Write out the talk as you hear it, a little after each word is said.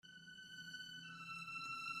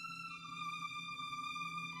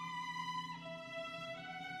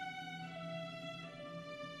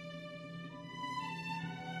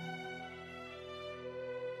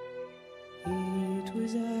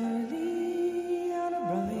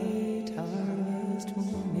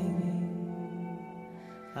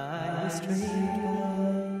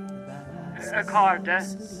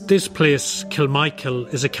This place,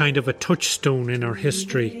 Kilmichael, is a kind of a touchstone in our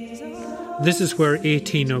history. This is where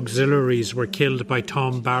 18 auxiliaries were killed by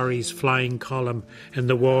Tom Barry's flying column in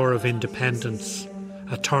the War of Independence,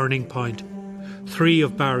 a turning point. 3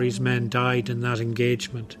 of Barry's men died in that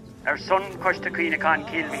engagement.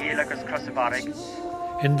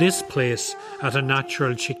 In this place, at a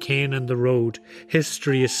natural chicane in the road,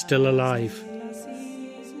 history is still alive.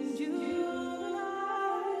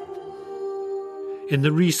 In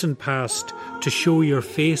the recent past, to show your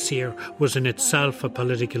face here was in itself a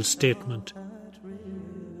political statement.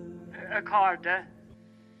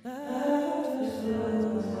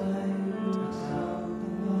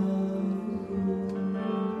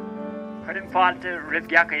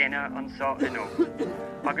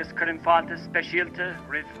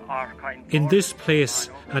 In this place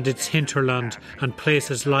and its hinterland and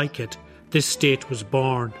places like it, this state was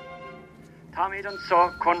born.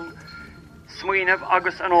 Smuinef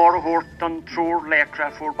agus an orhort an trúr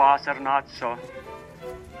lekra for bas not so.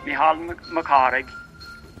 Mihal Makarig,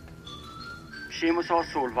 Seamus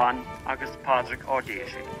O'Sullivan agus Patrick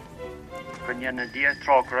O'Dashig. Kunya na dia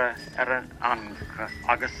trogra an ankra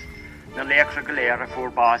agus na lekra galera for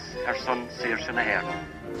bas son Saoirse na Hare.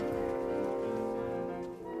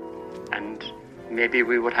 And maybe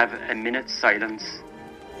we would have a minute's silence.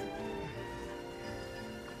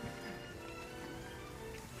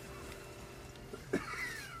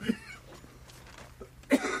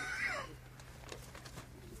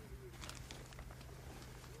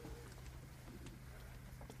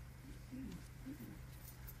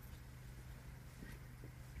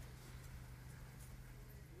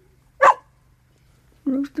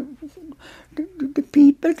 The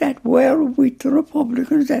people that were with the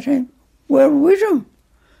Republicans that time were with them.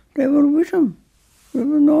 They were with them. There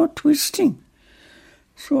was no twisting.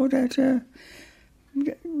 So that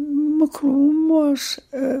Macroom was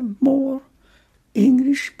more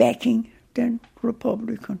English backing than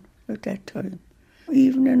Republican at that time.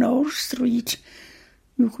 Even in our street,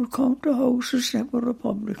 you could count the houses that were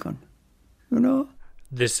Republican, you know.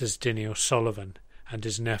 This is Dinny O'Sullivan and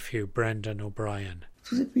his nephew Brendan O'Brien.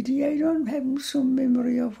 It's a pity I don't have some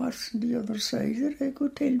memory of what's on the other side that I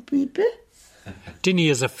could tell people. Dinny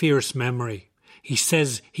has a fierce memory. He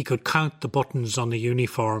says he could count the buttons on the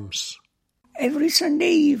uniforms. Every Sunday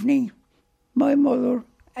evening, my mother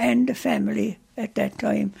and the family at that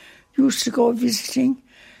time used to go visiting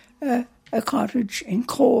a cottage in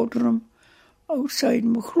Codrum outside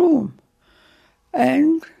Macroom.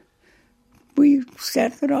 And we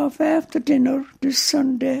started off after dinner this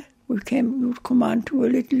Sunday. We would come on to a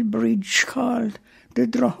little bridge called the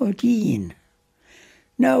Droghedine.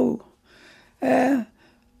 Now,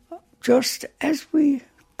 just as we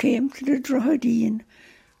came to the Droghedine,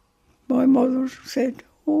 my mother said,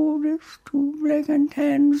 "Oh, there's 2 black and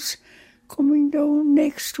tans coming down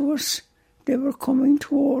next to us." They were coming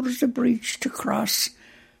towards the bridge to cross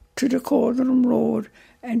to the Codrum Road,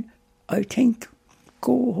 and I think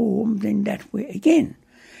go home then that way again.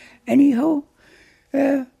 Anyhow,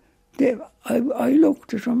 I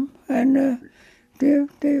looked at them, and they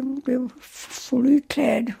were fully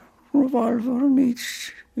clad, revolver in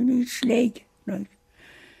each leg, like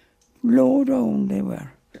low down they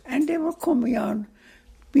were, and they were coming on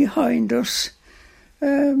behind us,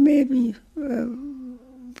 maybe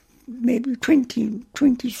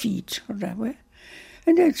 20 feet or that way,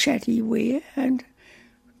 and they'd chatty away. And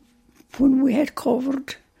when we had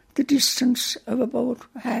covered the distance of about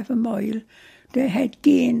half a mile, they had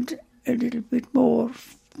gained a little bit more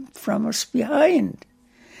from us behind.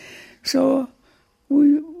 So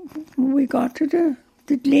we got to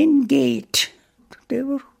the Glen Gate. They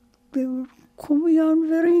were coming on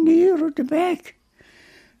very near at the back,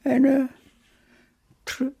 and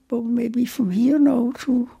well, maybe from here now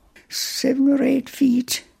to 7 or 8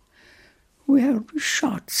 feet, we heard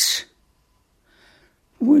shots.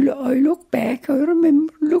 Well, I look back, I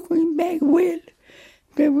remember looking back, well,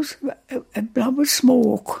 there was a blob of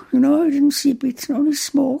smoke. You know, I didn't see bits, only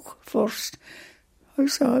smoke first. I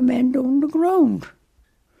saw a man down the ground.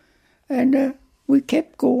 And we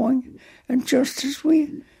kept going, and just as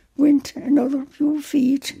we went another few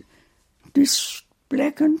feet, this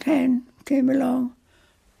black and tan came along,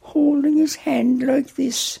 holding his hand like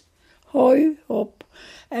this, high up,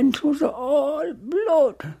 and it was all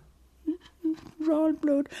blood. It was all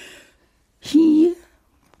blood. He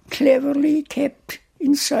cleverly kept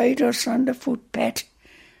inside us on the footpath.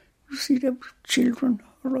 You see, there were children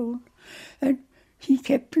around. And he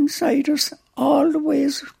kept inside us all the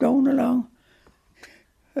ways down along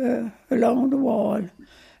the wall.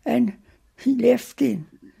 And he left in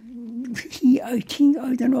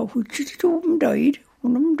I don't know which of the two of them died.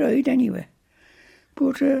 One of them died anyway.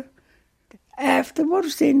 But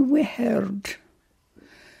afterwards then we heard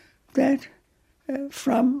that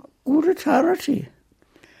from good authority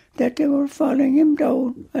that they were following him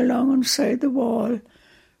down alongside the wall,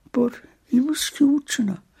 but he was cute, you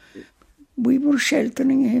know. We were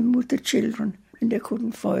sheltering him with the children and they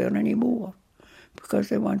couldn't fire anymore because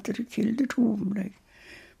they wanted to kill the two of them. Like.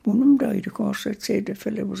 One of them died, of course. I'd say the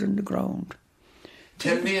fellow was in the ground.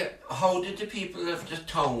 Tell me, how did the people of the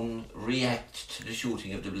town react to the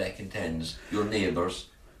shooting of the Black and Tans, your neighbours?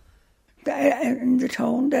 In the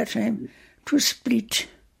town that time, it was split.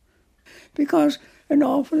 Because an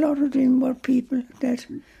awful lot of them were people that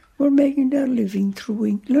were making their living through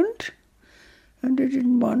England and they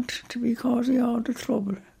didn't want to be causing all the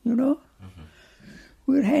trouble, you know. Mm-hmm.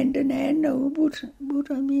 We're hand in hand now, but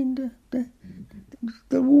I mean,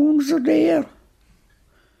 the wounds are there.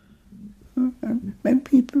 And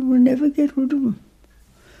people will never get rid of them.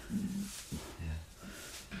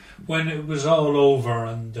 When it was all over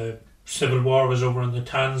and the Civil War was over and the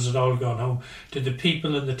Tans had all gone home, did the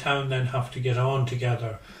people in the town then have to get on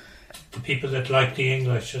together? The people that liked the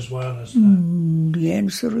English as well as that? The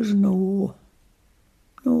answer is no.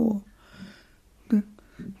 No. The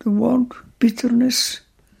want bitterness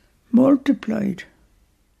multiplied.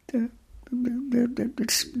 It's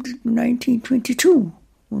 1922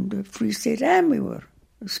 when the Free State Army were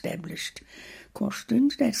established. Of course,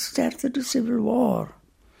 then that started the Civil War.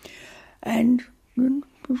 And it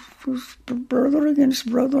was brother against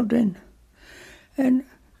brother then. And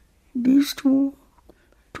these two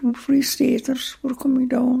Free Staters were coming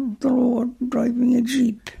down the road driving a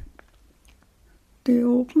jeep. They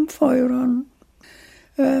opened fire on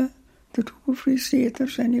the two Free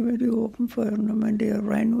Staters anyway. They opened fire on them and they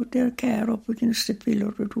ran with their car up against the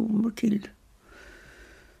pillar. The two of them were killed.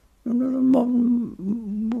 Another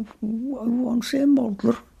mom, I won't say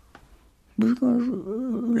murder, because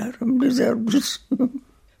let them deserve this. It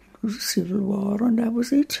was a civil war and that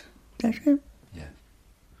was it. That's it. Yeah.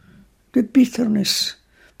 The bitterness.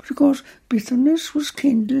 Because bitterness was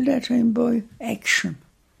kindled that time by action.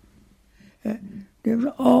 There's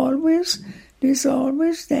always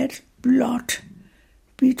that blot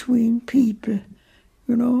between people,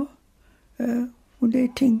 you know, when they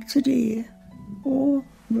think today, oh,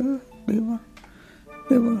 well, they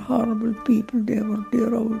were horrible people. They were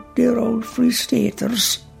dear old Free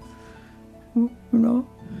Staters, you know.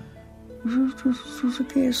 It was a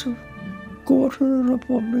case of go to the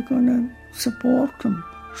Republican and support them,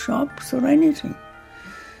 shops or anything.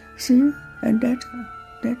 See, and that's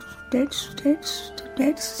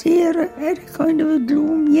there at a kind of a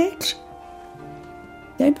gloom yet.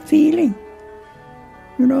 That feeling,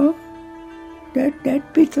 you know,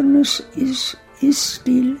 that bitterness is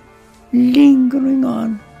still lingering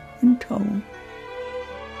on in town.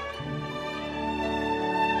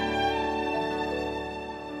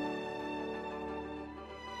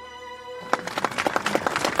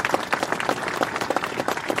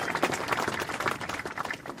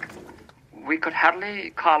 We could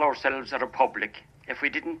hardly call ourselves a republic if we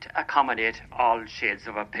didn't accommodate all shades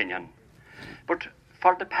of opinion. But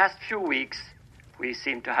for the past few weeks, we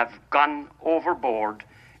seem to have gone overboard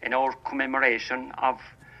in our commemoration of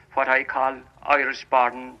what I call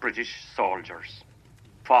Irish-born British soldiers,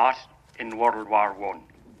 fought in World War I.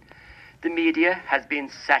 The media has been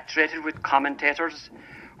saturated with commentators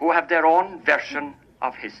who have their own version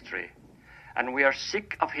of history, and we are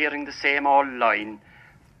sick of hearing the same old line,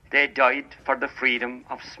 they died for the freedom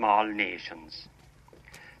of small nations.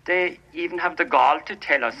 They even have the gall to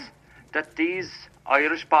tell us that these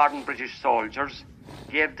Irish-born British soldiers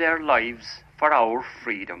gave their lives for our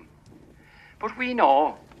freedom. But we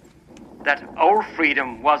know that our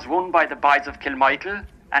freedom was won by the boys of Kilmichael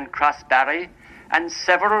and Crossbarry and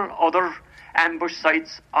several other ambush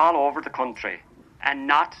sites all over the country, and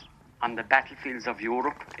not on the battlefields of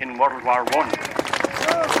Europe in World War I.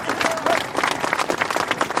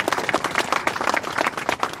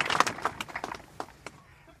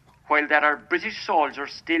 While there are British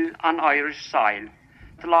soldiers still on Irish soil,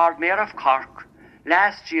 the Lord Mayor of Cork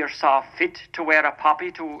last year saw fit to wear a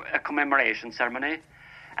poppy to a commemoration ceremony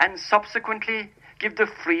and subsequently give the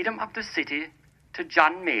freedom of the city to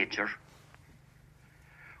John Major,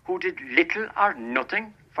 who did little or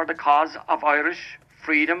nothing for the cause of Irish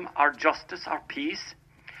freedom or justice or peace,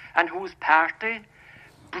 and whose party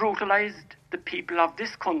brutalised the people of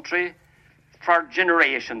this country for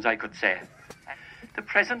generations, I could say. The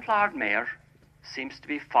present Lord Mayor seems to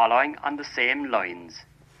be following on the same lines.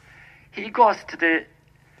 He goes to the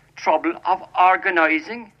trouble of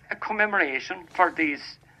organising a commemoration for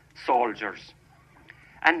these soldiers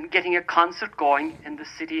and getting a concert going in the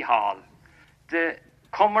City Hall. The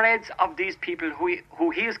comrades of these people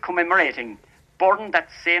who he is commemorating burned that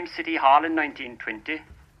same City Hall in 1920.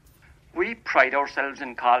 We pride ourselves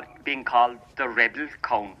in being called the Rebel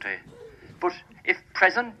County. But if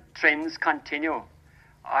present trends continue,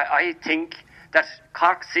 I think that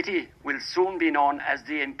Cork City will soon be known as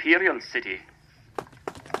the Imperial City.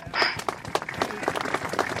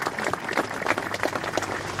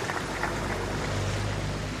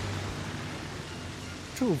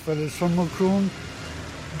 Two fellas from Macroom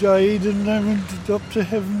died, and I went up to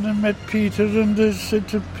heaven and met Peter, and I said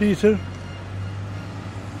to Peter,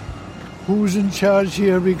 who's in charge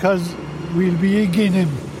here, because we'll be again him.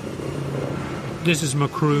 This is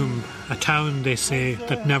Macroom, a town, they say,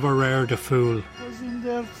 that never reared a fool. It was in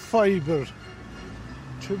their fibre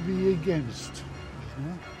to be against.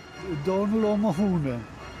 Donald O'Mahuna,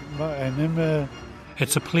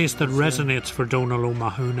 It's a place that resonates for Donald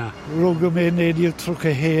O'Mahuna.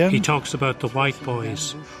 He He talks about the White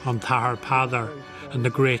Boys on Tahar Padar and the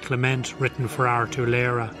great lament written for Artur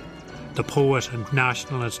Lera, the poet and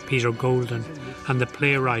nationalist Peter Golden, and the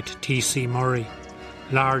playwright T.C. Murray,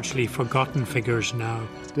 largely forgotten figures now.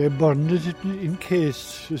 They burned it in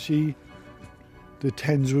case, you see, the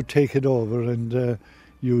Tens would take it over and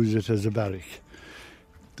use it as a barrack.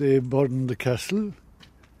 They burned the castle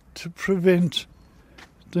to prevent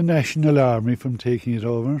the National Army from taking it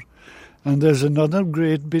over. And there's another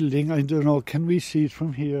great building, I don't know, can we see it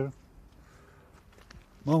from here?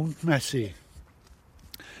 Mount Massey.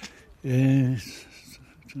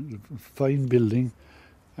 Fine building,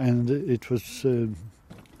 and it was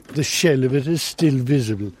the shell of it is still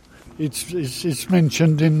visible. It's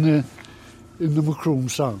mentioned in the Macroom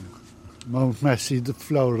song, Mount Massey, the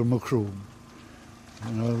flower of Macroom.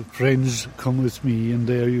 You know, friends, come with me, and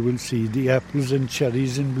there you will see the apples and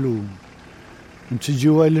cherries in bloom. And to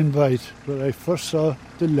you I'll invite where I first saw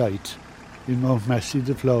the light in Mount Massey,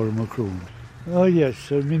 the flower of Macroom. Oh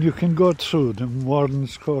yes, I mean you can go through them.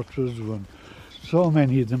 Warden's Court was one. So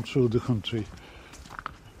many of them through the country.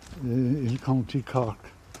 In County Cork.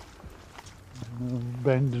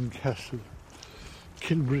 Bandon Castle.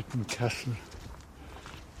 Kilbritton Castle.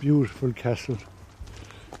 Beautiful castle.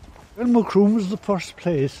 Well, Macroom was the first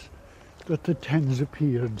place that the Tens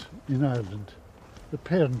appeared in Ireland.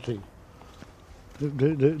 Apparently.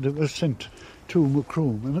 They were sent to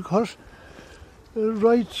Macroom. And of course,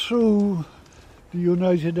 right through the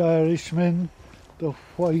United Irishmen, the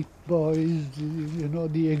White Boys,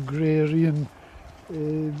 the agrarian.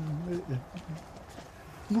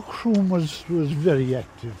 Macroom was very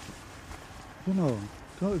active. You know,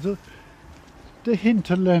 the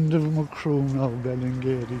hinterland of Macroom now,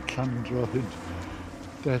 Ballingeary, Clondroid,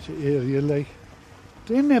 that area, like,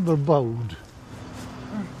 they never bowed.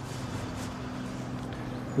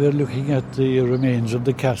 We're looking at the remains of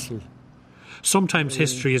the castle. Sometimes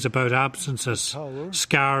history is about absences,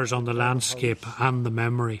 scars on the landscape and the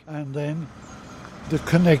memory. And then the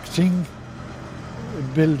connecting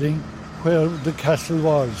building where the castle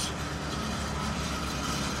was.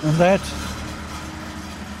 And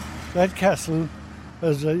that castle,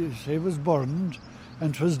 as I say, was burned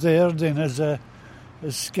and was there then as a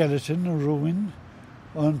skeleton, a ruin,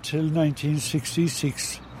 until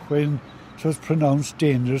 1966 when it was pronounced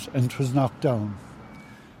dangerous and it was knocked down.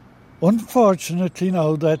 Unfortunately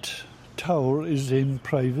now that tower is in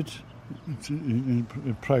private, it's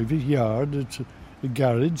a private yard, it's a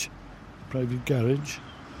garage, private garage.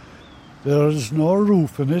 There is no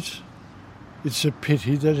roof in it. It's a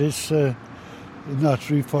pity that it's not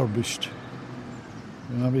refurbished,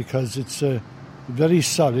 because it's very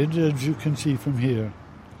solid, as you can see from here.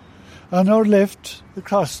 On our left,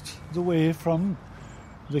 across the way from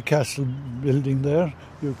the castle building there,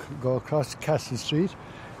 you go across Castle Street,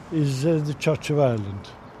 is the Church of Ireland.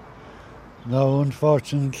 Now,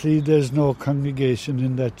 unfortunately, there's no congregation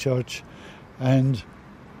in that church, and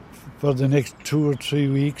for the next 2 or 3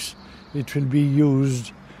 weeks, it will be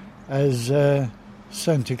used as a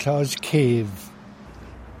Santa Claus cave.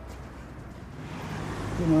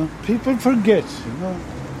 People forget,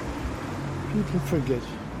 People forget.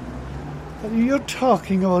 You're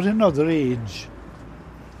talking about another age.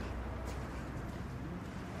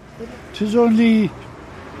 It is only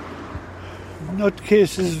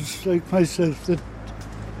nutcases like myself that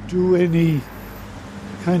do any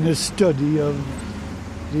kind of study of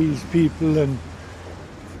these people and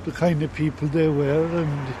the kind of people they were,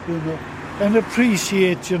 and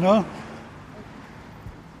appreciate,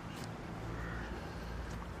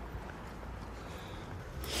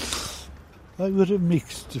 I would have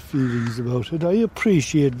mixed feelings about it. I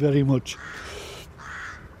appreciate very much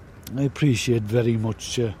I appreciate very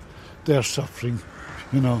much their suffering,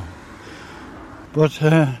 you know. But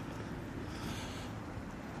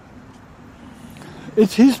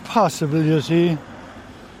it is possible, you see,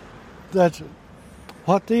 that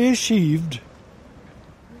what they achieved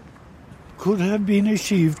could have been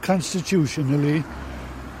achieved constitutionally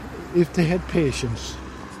if they had patience.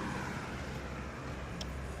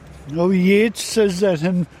 Now, Yeats says that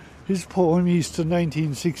in his poem Easter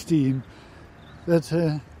 1916,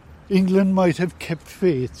 that England might have kept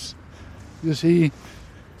faith. You see,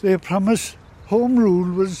 their promise, Home Rule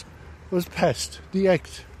was passed. The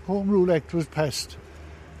Home Rule Act was passed,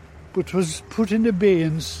 but was put in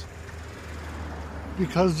abeyance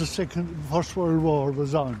because the First World War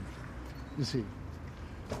was on, you see.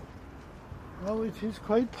 Now, it is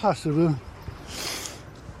quite possible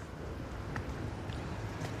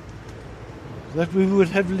that we would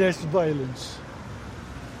have less violence.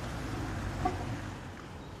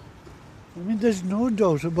 I mean, there's no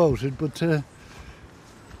doubt about it, but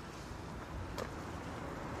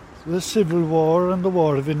the Civil War and the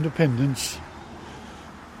War of Independence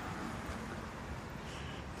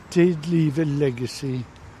did leave a legacy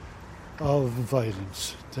of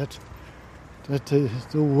violence. That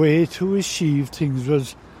the way to achieve things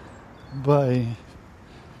was by,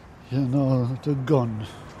 the gun.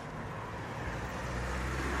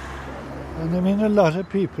 And I mean, a lot of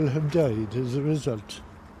people have died as a result.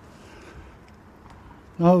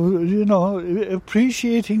 Now,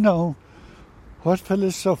 appreciating now what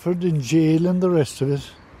fellas suffered in jail and the rest of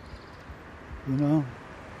it,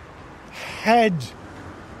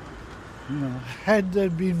 had there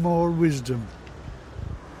been more wisdom,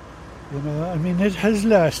 I mean, it has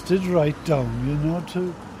lasted right down,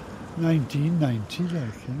 to 1990,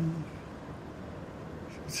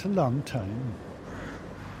 It's a long time.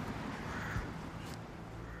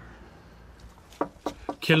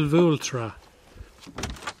 Kilvultra.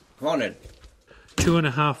 Come on in.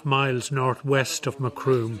 2.5 miles northwest of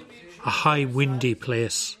Macroom, a high windy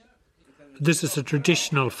place. This is a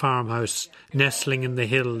traditional farmhouse nestling in the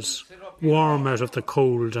hills, warm out of the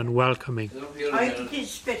cold and welcoming. I think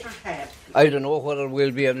it's better help. I don't know whether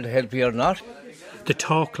we'll be able to help you or not. The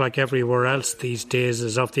talk, like everywhere else these days,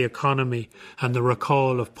 is of the economy and the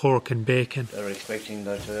recall of pork and bacon. They're expecting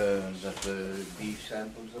that beef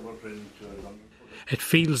samples that were brought to London. It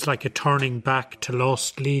feels like a turning back to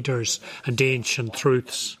lost leaders and ancient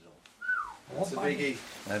truths. That's a biggie.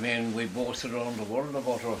 I mean, we boasted around the world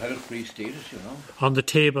about our health-free status, On the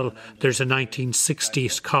table, there's a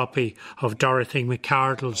 1960s copy of Dorothy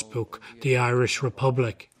McArdle's book, The Irish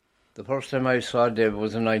Republic. The first time I saw Dave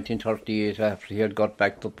was in 1938 after he had got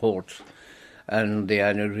back to ports and the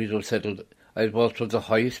annual result settled. It was the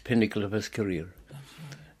highest pinnacle of his career.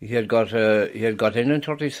 He had got in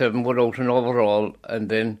 37 without an overall, and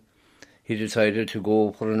then he decided to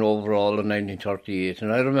go for an overall in 1938.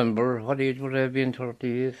 And I remember, what age would I have been,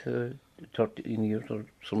 38, 13 years or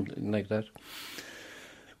something like that.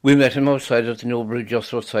 We met him outside at the New Bridge,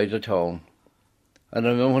 just outside the town. And I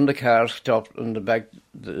remember when the car stopped and the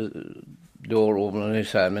door opened and I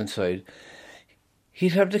saw him inside,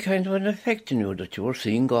 he'd have the kind of an effect in you that you were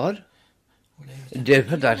seeing God. Dave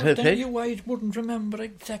had that effect. I wouldn't remember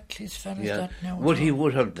exactly as far as that now. Well, he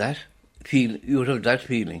would have that you would have that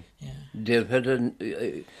feeling. Yeah. Dave had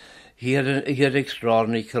he had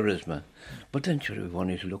extraordinary charisma. But then sure, we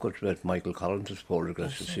wanted to look at Michael Collins'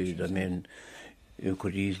 photographs to see. I mean, you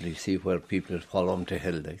could easily see where people had fallen to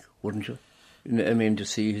hell, wouldn't you? I mean, to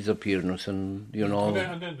see his appearance and,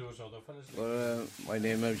 And then those other fellas. Well, my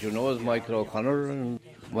name, as you know, is Michael O'Connor, and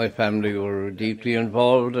my family were deeply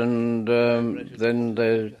involved, and then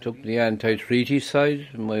they took the anti-treaty side.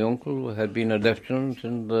 My uncle had been a lieutenant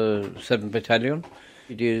in the 7th Battalion.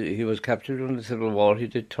 He was captured in the Civil War. He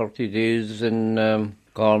did 30 days in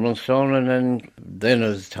Gormanstown, and then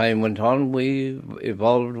as time went on, we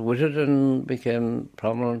evolved with it and became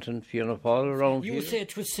prominent in Fianna Fáil around here. You say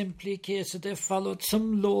it was simply a case that they followed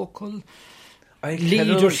some local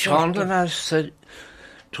leadership. Sean Dennis said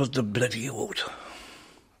it was the bloody vote.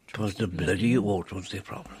 It was the bloody vote was the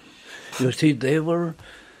problem. You see, they were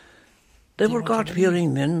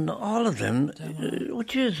God-fearing men, all of them. They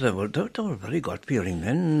were very God-fearing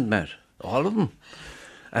men, Matt, all of them.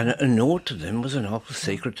 And a no to them was an awful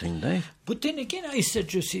sacred thing, But then again, I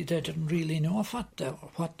said, you see, they didn't really know what they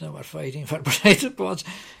were fighting for. But I suppose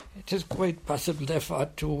it is quite possible they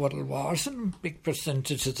fought 2 world wars, and a big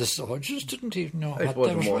percentage of the soldiers didn't even know what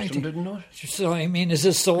they were fighting. Didn't know. So, I mean, is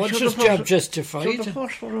a soldier's job just to fight? So the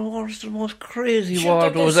First World War was the most crazy war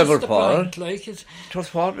that was ever fought. It was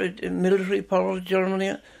fought with military power,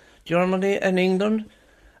 Germany and England,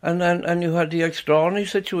 And you had the extraordinary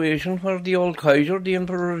situation where the old Kaiser, the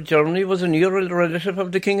Emperor of Germany, was a near relative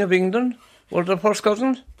of the King of England, or the first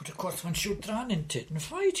cousins. But of course, once you're drawn into it and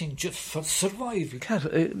fighting just for survival.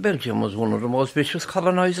 Belgium was one of the most vicious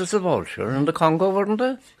colonisers of all, sure, in the Congo, weren't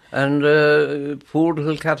they? And poor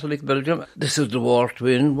little Catholic Belgium. This is the war to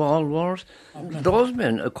win, all wars. Those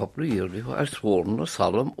men, a couple of years ago, had sworn a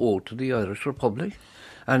solemn oath to the Irish Republic,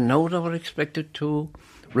 and now they were expected to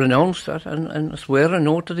renounce that and swear an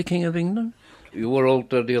oath to the King of England. You were out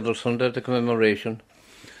there the other Sunday at the commemoration.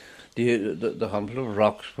 The hump of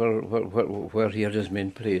rocks where he had his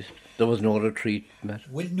men placed. There was no retreat, Matt.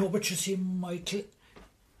 Well, no, but you see, Michael,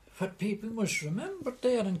 what people must remember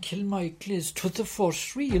there in Kilmichael is 'twas the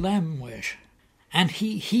first real ambush. And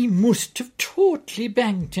he must have totally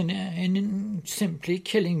banked in simply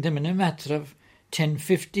killing them in a matter of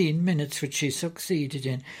 10-15 minutes, which he succeeded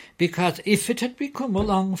in. Because if it had become a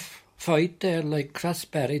long fight there like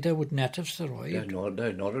Crossbarry, they would not have survived. They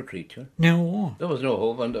had no retreat, yeah. No. There was no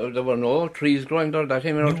hope, and there were no trees growing there that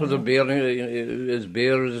time. It was as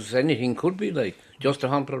bare as anything could be, like, just a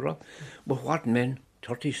hump of rock. But what men,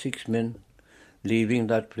 36 men, leaving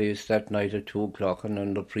that place that night at 2 o'clock, and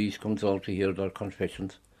then the priest comes out to hear their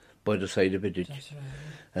confessions by the side of a ditch. That's right.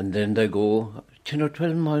 And then they go 10 or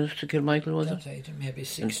 12 miles to Kilmichael, was That's right, maybe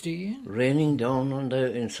 60. Raining down on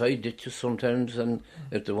the inside ditches sometimes, and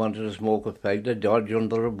if they wanted to smoke a fag, they dodge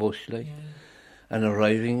under a bush, like. Yeah. And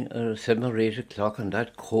arriving at 7 or 8 o'clock on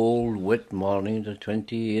that cold, wet morning, the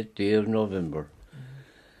 28th day of November.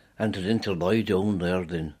 And then to lie down there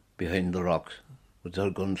then, behind the rocks, with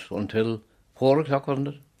their guns until 4 o'clock, wasn't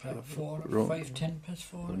it? 4 or 5, 10 past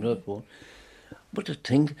 4. Not 4. But to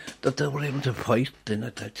think that they were able to fight then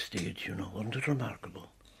at that stage, wasn't it remarkable?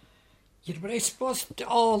 Yeah, but I suppose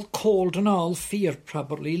all cold and all fear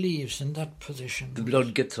probably leaves in that position. The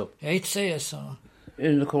blood gets up. I'd say so.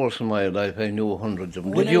 In the course of my life, I knew hundreds of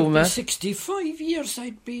them. Did you, Matt? 65 years,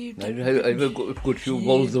 I'd be... I have a good few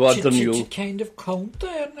balls of odds than you. To kind of count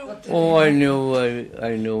there now. Oh, I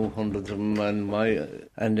knew hundreds of them,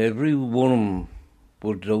 and every one of them,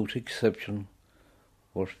 without exception,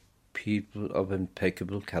 was people of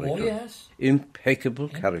impeccable character. Oh, yes. Impeccable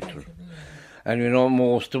character. And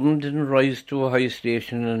most of them didn't rise to a high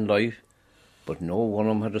station in life, but no one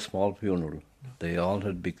of them had a small funeral. No. They all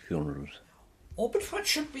had big funerals. Oh, but what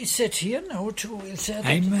should we sit here now too? We'll say that.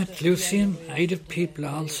 I met Lucian. I'd have people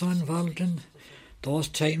also involved in those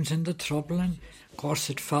times in the trouble, and of course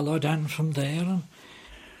it followed on from there. And,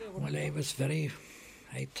 well,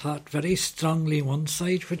 I thought very strongly one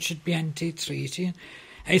side, which should be anti-treaty, and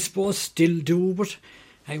I suppose still do, but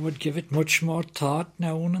I would give it much more thought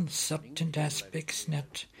now in certain aspects,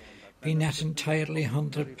 not entirely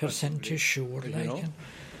 100% sure, like.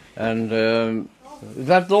 And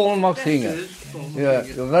that Dolan Maxine. Yeah,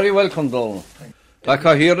 you're very welcome, Dolan. Like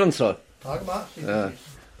I hear them, sir.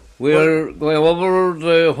 We're going over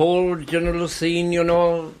the whole general scene,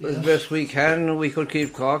 as best we can. We could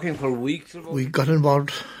keep talking for weeks. We got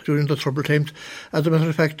involved during the troubled times. As a matter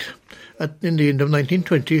of fact, in the end of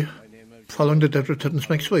 1920, following the death of Terence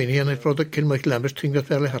McSweeney, and I thought the Kilmichael ambush thing that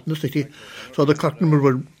fairly happened in the city, so the Cork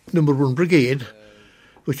number one Brigade,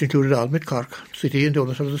 which included all Mid-Cork City and the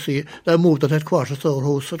other side of the sea, they moved their headquarters to our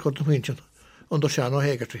house at Cutnahinchon under Sean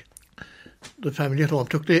O'Hagerty. The family at home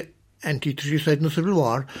took the anti-treaty side in the Civil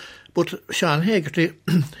War, but Sean Hagerty,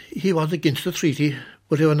 he was against the treaty,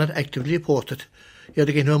 but he was not actively opposed it. He had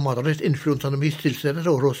again a moderate influence on him. He still stayed at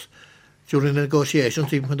our house during the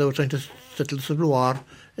negotiations, even when they were trying to settle the Civil War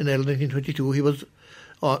in early 1922. He was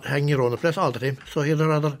hanging around the place all the time, so he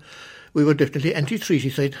had we were definitely anti-treaty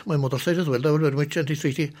side, my mother's side as well. They were very much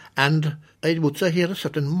anti-treaty, and I would say he had a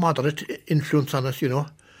certain moderate influence on us, You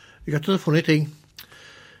got to the funny thing,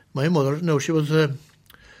 my mother, she was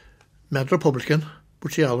mad Republican,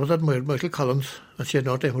 but she always admired Michael Collins, and she had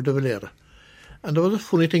no time for De Valera. And there was a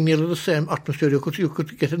funny thing, nearly the same atmosphere you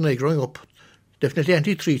could get in growing up. Definitely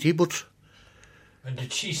anti-treaty, but... And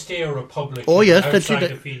did she stay a Republican outside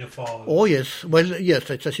of Fianna Fáil? Oh, yes. Well,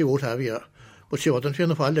 yes, I'd say she would have, yeah. But she wasn't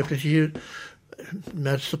Fianna Fáil, definitely. She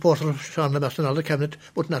mad supporter of Sean Lemass and all the cabinet,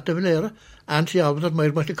 but not De Valera. And she always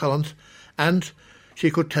admired Michael Collins. And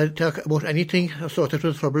she could talk about anything associated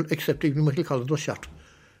with trouble, except even Michael Collins was shot.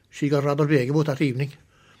 She got rather vague about that evening.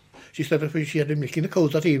 She said that she had been milking the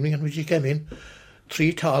cows that evening, and when she came in,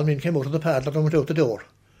 3 tall men came out of the parlour and went out the door.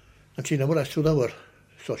 And she never asked who they were.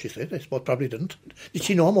 So she said, I suppose probably didn't. Did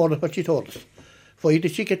she know more than what she told us? Why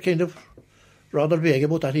did she get kind of rather vague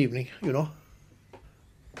about that evening, That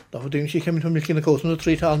was the she came in from milking the cows, and the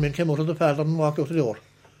 3 tall men came out of the parlour and walked out the door.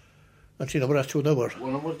 And she never asked who they were.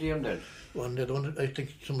 One of them was Liam Lynch. One, I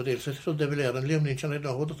think somebody else said, so De Valera and Liam Lynch, and I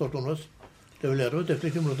don't know what the third one was. De Valera was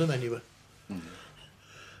definitely one of them anyway.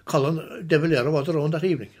 Colin De Valera was around that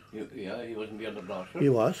evening. Yeah, he wasn't beyond the block. He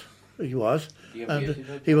was.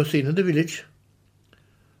 And he was seen in the village.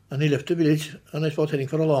 And he left the village, and I suppose heading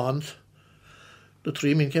for the lawns. The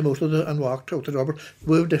three men came out of and walked out the door.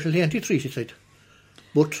 We were definitely anti-treaty side.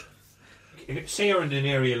 But say you're in an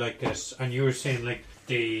area like this, and you're saying like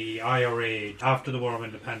the IRA after the War of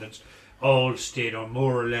Independence all stayed, or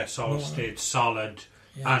more or less all stayed solid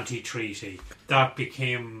anti-treaty. That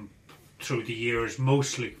became through the years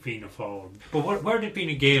mostly Fianna Fáil. But where did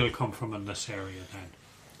Fine Gael come from in this area then?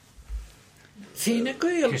 Fine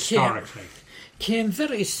Gael historically came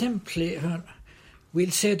very simply.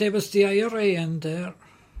 We'll say there was the IRA and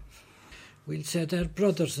we'll say their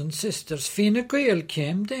brothers and sisters. Fine Gael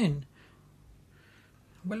came then.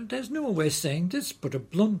 Well, there's no way of saying this, but a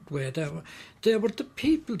blunt way. They were the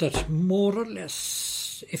people that more or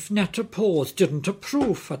less, if not opposed, didn't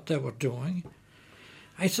approve what they were doing.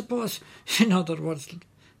 I suppose, in other words,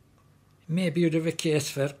 maybe you'd have a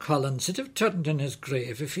case where Collins would have turned in his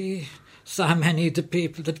grave if he saw many of the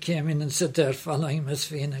people that came in and said they're following him as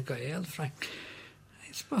Fine Gael, Frank.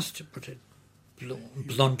 I suppose to put it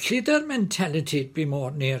bluntly, their mentality would be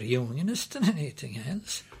more near unionist than anything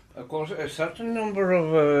else. Of course, a certain number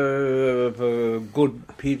of good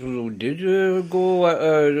people who did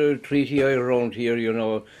go treaty around here, you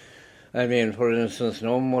know. I mean, for instance,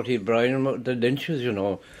 Marty Bryan, the Lynches, you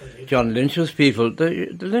know, John Lynch's people, the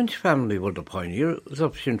Lynch family were the pioneers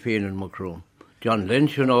of Sinn Féin and Macroom. John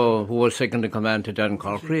Lynch, you know, who was second in command to Dan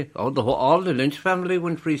Corkery, all the Lynch family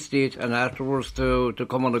went Free State and afterwards to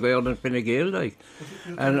come on the Gael and Fine Gael, like,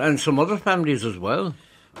 and some other families as well.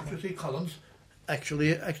 You see, Collins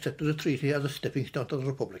actually accepted the treaty as a stepping stone to the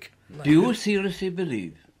Republic. Do you seriously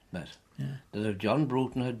believe, Matt, that if John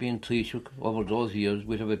Bruton had been Taoiseach over those years,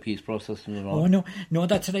 we'd have a peace process and all? Oh, no,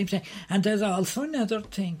 that's what I'm saying. And there's also another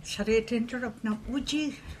thing. Sorry to interrupt now. Would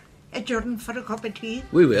you adjourn for a cup of tea?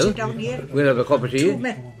 We will. Sit down here. We'll have a cup of tea.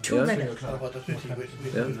 2 minutes.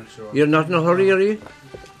 Yeah. You're not in a hurry, are you?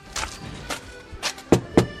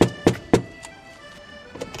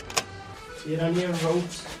 You're on your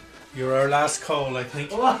roads. You're our last call, I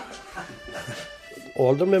think.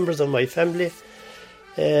 All the members of my family,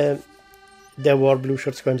 they wore blue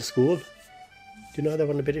shirts going to school. Do you know, they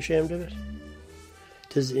weren't a bit ashamed of it.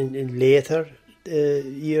 It is in later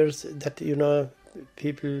years that, you know,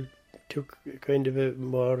 people took kind of a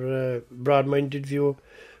more broad-minded view,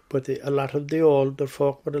 but a lot of the older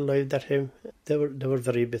folk were alive that time. They were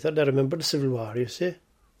very bitter. They remember the Civil War, you see.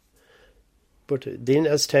 But then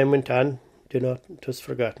as time went on, you know, it was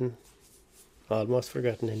forgotten, almost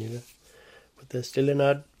forgotten anyway. But there's still an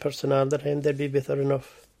odd person all the time, they'd be bitter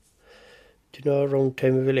enough. You know, around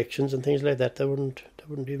time of elections and things like that, they wouldn't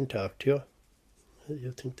even talk to you.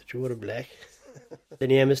 You'd think that you were a black. The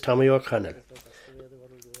name is Tommy O'Connell.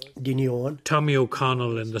 Tommy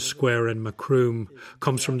O'Connell in the square in Macroom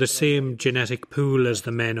comes from the same genetic pool as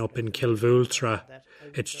the men up in Kilvultra.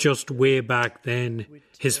 It's just way back then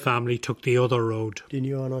his family took the other road.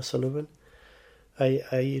 Dinion O'Sullivan. I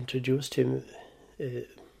introduced him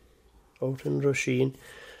out in Roisin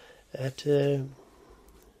at in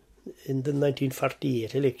the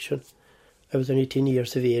 1948 election. I was only 10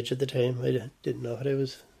 years of age at the time. I didn't know what I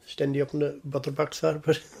was standing up in the butter box for,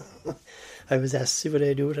 but I was asked would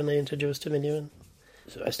I do it, and I introduced him anyway.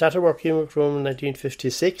 So I started working in Macroom in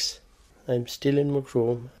 1956. I'm still in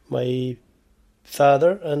Macroom. My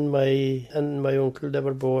father and my uncle, they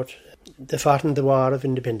were both, they fought in the War of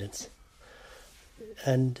Independence.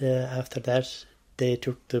 And after that, they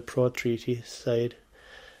took the pro-treaty side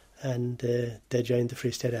and they joined the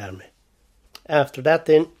Free State Army. After that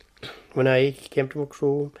then, when I came to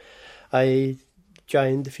Macroom, I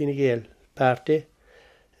joined the Fine Gael party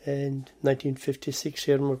in 1956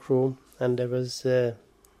 here in Macroom, and I was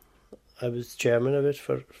chairman of it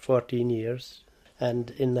for 14 years. And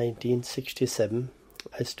in 1967,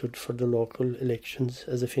 I stood for the local elections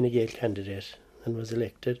as a Fine Gael candidate and was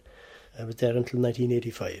elected. I was there until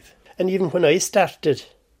 1985. And even when I started,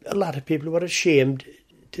 a lot of people were ashamed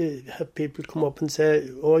to have people come up and say,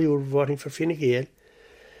 oh, you were voting for Fine Gael.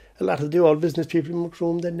 A lot of the old business people in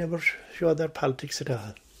Macroom, they never showed their politics at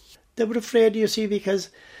all. They were afraid, you see, because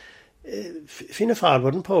Fianna Fáil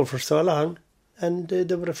were in power for so long, and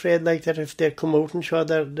they were afraid like that if they come out and show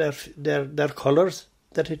their colours,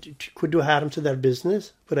 that it could do harm to their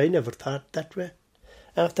business. But I never thought that way.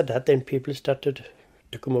 After that, then people started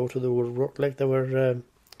to come out of the woodwork like they were.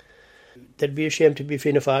 They'd be ashamed to be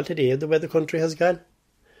Fianna Fáil today, the way the country has gone.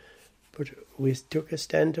 But we took a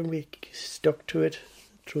stand and we stuck to it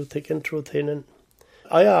through thick and through thin. And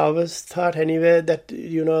I always thought anyway that,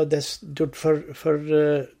 this stood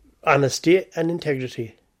for honesty and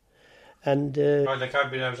integrity. And like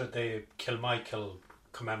I've been out at the Kilmichael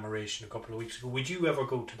commemoration a couple of weeks ago. Would you ever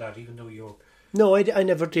go to that, even though you're... No, I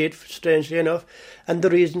never did, strangely enough. And the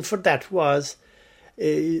reason for that was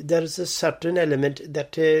there's a certain element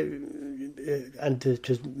that, and it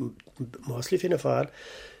was mostly Fianna Fáil,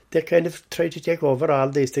 they kind of tried to take over all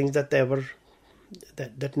these things that they were,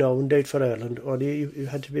 that no one did for Ireland. Only you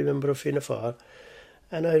had to be a member of Fianna Fáil.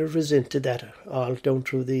 And I resented that all down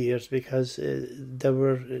through the years because there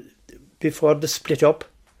were, before the split up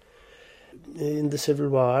in the Civil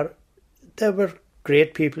War, there were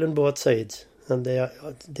great people on both sides. And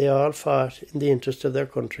they all fought in the interest of their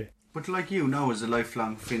country. But like you now, as a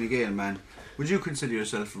lifelong Fine Gael man, would you consider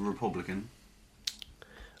yourself a Republican?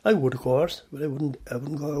 I would, of course, but I wouldn't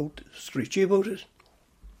go out screechy about it.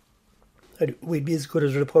 We'd be as good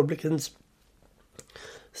as Republicans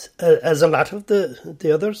as a lot of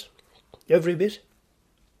the others, every bit.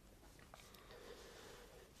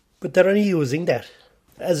 But they're only using that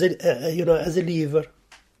as a lever.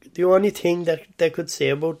 The only thing that they could say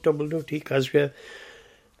about W.T. Cosgrave,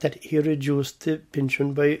 that he reduced the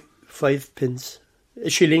pension by 5 pence, a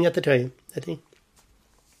shilling at the time, I think.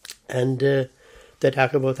 And they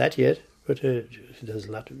talk about that yet, but there's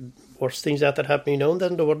a lot of worse things that are happening now and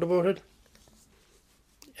then, don't worry about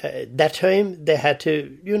it. That time they had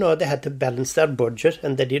to balance their budget,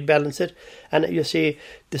 and they did balance it. And you see,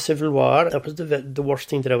 the Civil War, that was the worst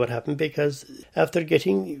thing that ever happened, because after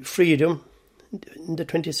getting freedom in the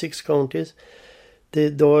 26 counties,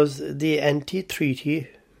 the anti-treaty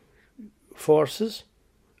forces,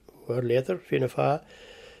 or later Fianna Fáil,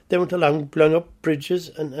 they went along blowing up bridges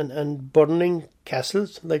and burning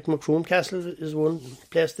castles, like Macroom Castle is one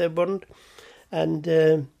place they burned. And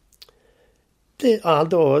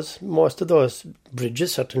most of those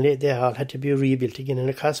bridges, certainly, they all had to be rebuilt again, and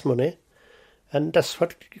it cost money. And that's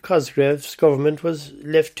what Cosgrave's government was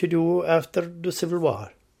left to do after the Civil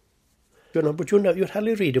War. But you'd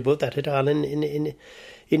hardly read about that at all in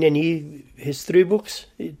any history books.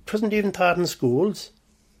 It wasn't even taught in schools.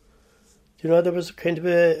 There was kind of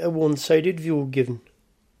a one-sided view given.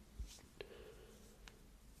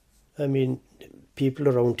 I mean, people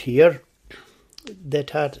around here, they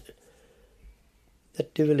thought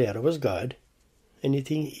that De Valera was God.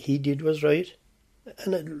 Anything he did was right.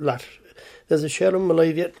 And there's a share of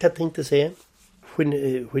Malavia that think the same. When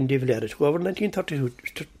De Valera took over in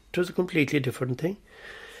 1932, it was a completely different thing.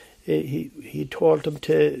 He told them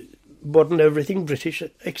to burn everything British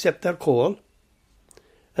except their coal,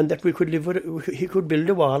 and that he could build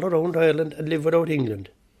a wall around Ireland and live without England.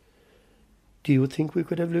 Do you think we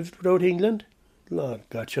could have lived without England? Lord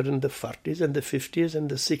God, in the 40s and the 50s and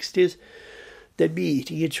the 60s, they'd be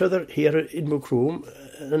eating each other here in Macroom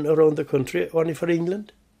and around the country only for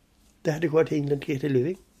England. They had to go to England to get a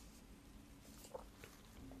living.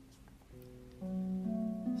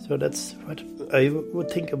 So that's what I would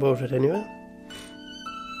think about it anyway.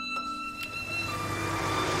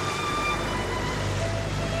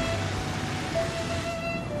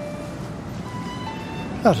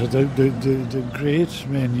 The great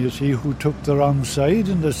men, you see, who took the wrong side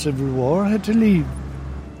in the Civil War had to leave.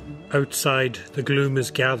 Outside, the gloom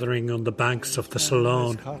is gathering on the banks of the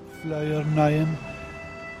Salone.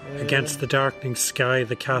 Against the darkening sky,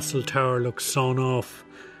 the castle tower looks sawn off,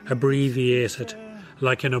 abbreviated,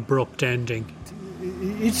 like an abrupt ending.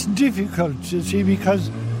 It's difficult, you see,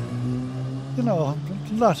 because, a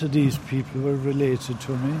lot of these people were related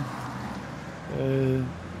to me.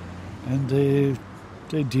 And they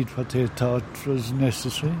did what they thought was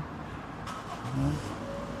necessary.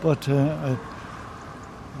 But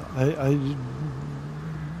I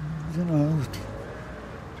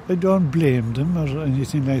don't blame them or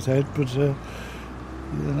anything like that, but,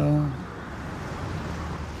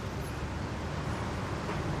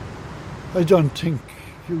 I don't think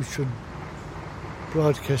you should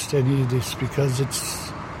broadcast any of this because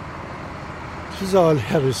this is all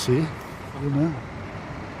heresy,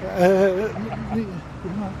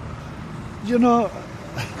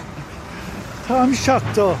 Tom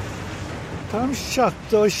Shachtó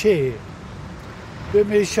sé. Be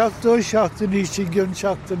mé seachtain í sin gionn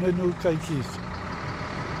seachtain a nú caicís.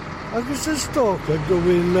 Agus is tóca go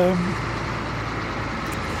bhfuil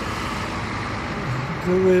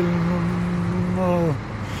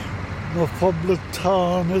má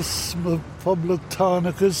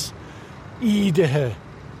poblachtánagus ídethe.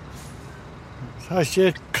 Tá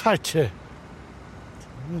sé caite.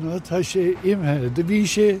 Tá sé imthe. De bhí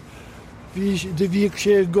sé de bhíoh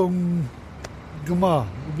sé gomá.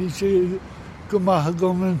 Bhí sé gomá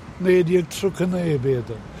gom néidir trucan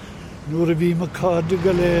ébéda. Nuair a bhí me cáda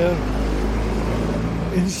go léir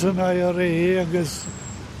in san IRA agus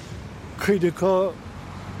cuideá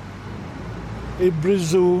I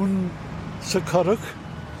brisún sa corach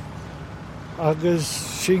agus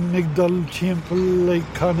sin nig dul timpeall le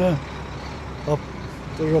canna up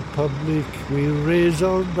the Republic we raise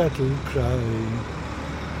our battle cry.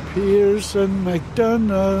 Pierce and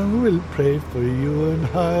MacDonald will pray for you and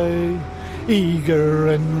high. Eager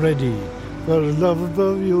and ready, for love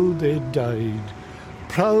of you they died.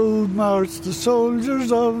 Proud march the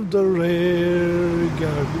soldiers of the rear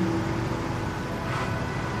guard.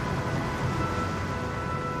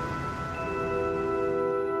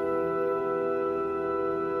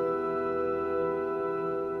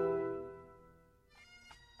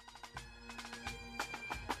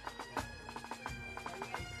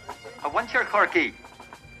 Winter Corky,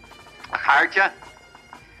 a Charja,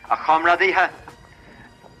 a Comradiha,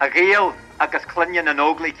 a Gale, agus Clinyan and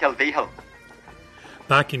Ogley Kilvihil.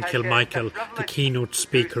 Back in Kilmichael, the keynote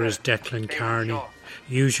speaker is Declan Carney,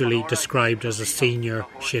 usually described as a senior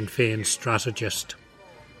Sinn Féin strategist.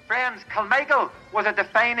 Friends, Kilmichael was a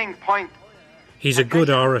defining point. He's a good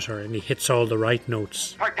orator and he hits all the right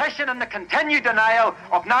notes. Partition and the continued denial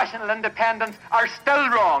of national independence are still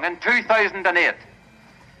wrong in 2008.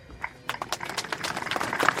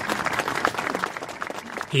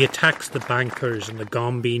 He attacks the bankers and the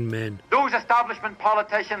Gombeen men. Those establishment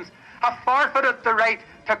politicians have forfeited the right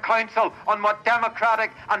to counsel on what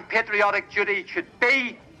democratic and patriotic duty should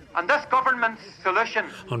be, and this government's solution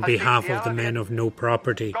on behalf of the men of no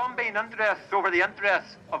property. Gombeen interests over the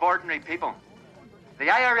interests of ordinary people. The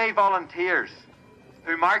IRA volunteers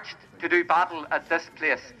who marched to do battle at this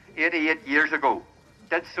place 88 years ago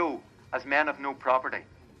did so as men of no property.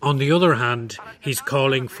 On the other hand, he's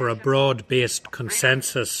calling for a broad-based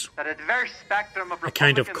consensus, a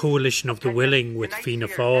kind of coalition of the willing with Fianna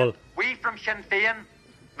Fáil. We from Sinn Féin,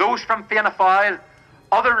 those from Fianna Fáil,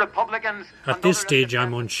 other Republicans... At this stage,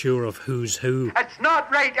 I'm unsure of who's who. It's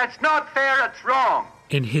not right, it's not fair, it's wrong.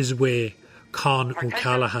 In his way, Con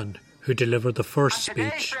O'Callaghan, who delivered the first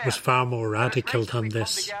speech, was far more radical than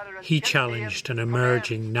this. He challenged an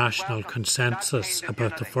emerging national consensus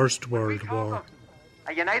about the First World War.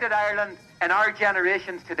 A united Ireland in our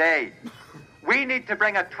generations today. We need to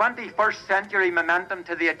bring a 21st century momentum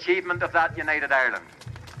to the achievement of that united Ireland.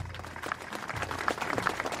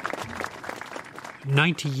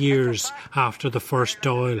 90 years after the first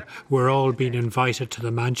Dáil, we're all being invited to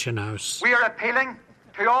the Mansion House. We are appealing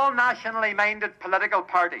to all nationally minded political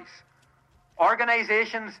parties,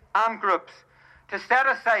 organisations and groups to set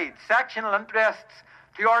aside sectional interests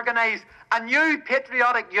to organise a new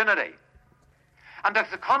patriotic unity. And as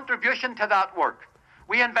a contribution to that work,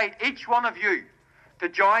 we invite each one of you to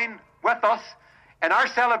join with us in our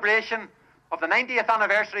celebration of the 90th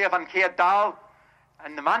anniversary of An Céad Dáil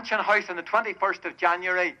in the Mansion House on the 21st of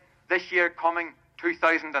January this year coming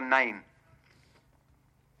 2009.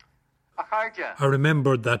 I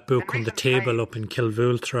remembered that book on the table up in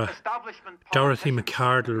Kilvultra. Dorothy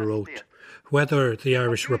McCardle wrote, "Whether the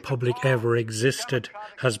Irish Republic ever existed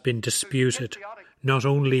has been disputed, not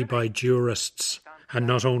only by jurists and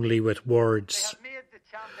not only with words.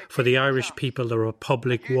 For the Irish people, the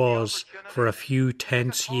Republic was, for a few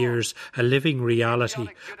tense years, a living reality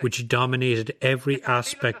which dominated every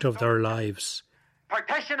aspect of their lives.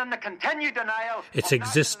 Its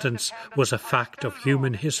existence was a fact of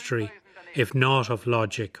human history, if not of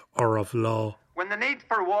logic or of law." When the need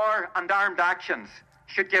for war and armed actions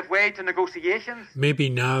should give way to negotiations... Maybe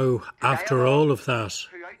now, after all of that,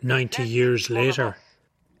 90 years later...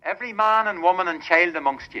 Every man and woman and child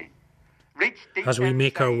amongst you, reach deep as we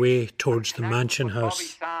make our way towards the Mansion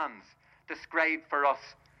House, described for us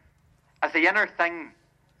as the inner thing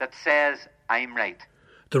that says, I'm right.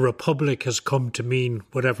 The Republic has come to mean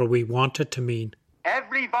whatever we want it to mean.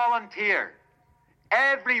 Every volunteer,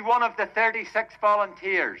 every one of the 36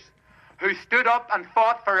 volunteers who stood up and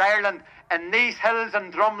fought for Ireland in these hills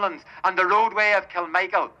and drumlins and the roadway of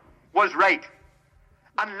Kilmichael was right.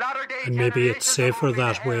 And maybe it's safer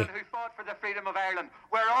that way. Who fought for the freedom of Ireland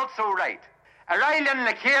were also right. Arailan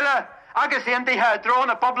Lakela, agus Indiha, drone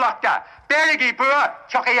a bublakta, Berigi Bua,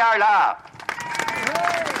 Chucky Arla.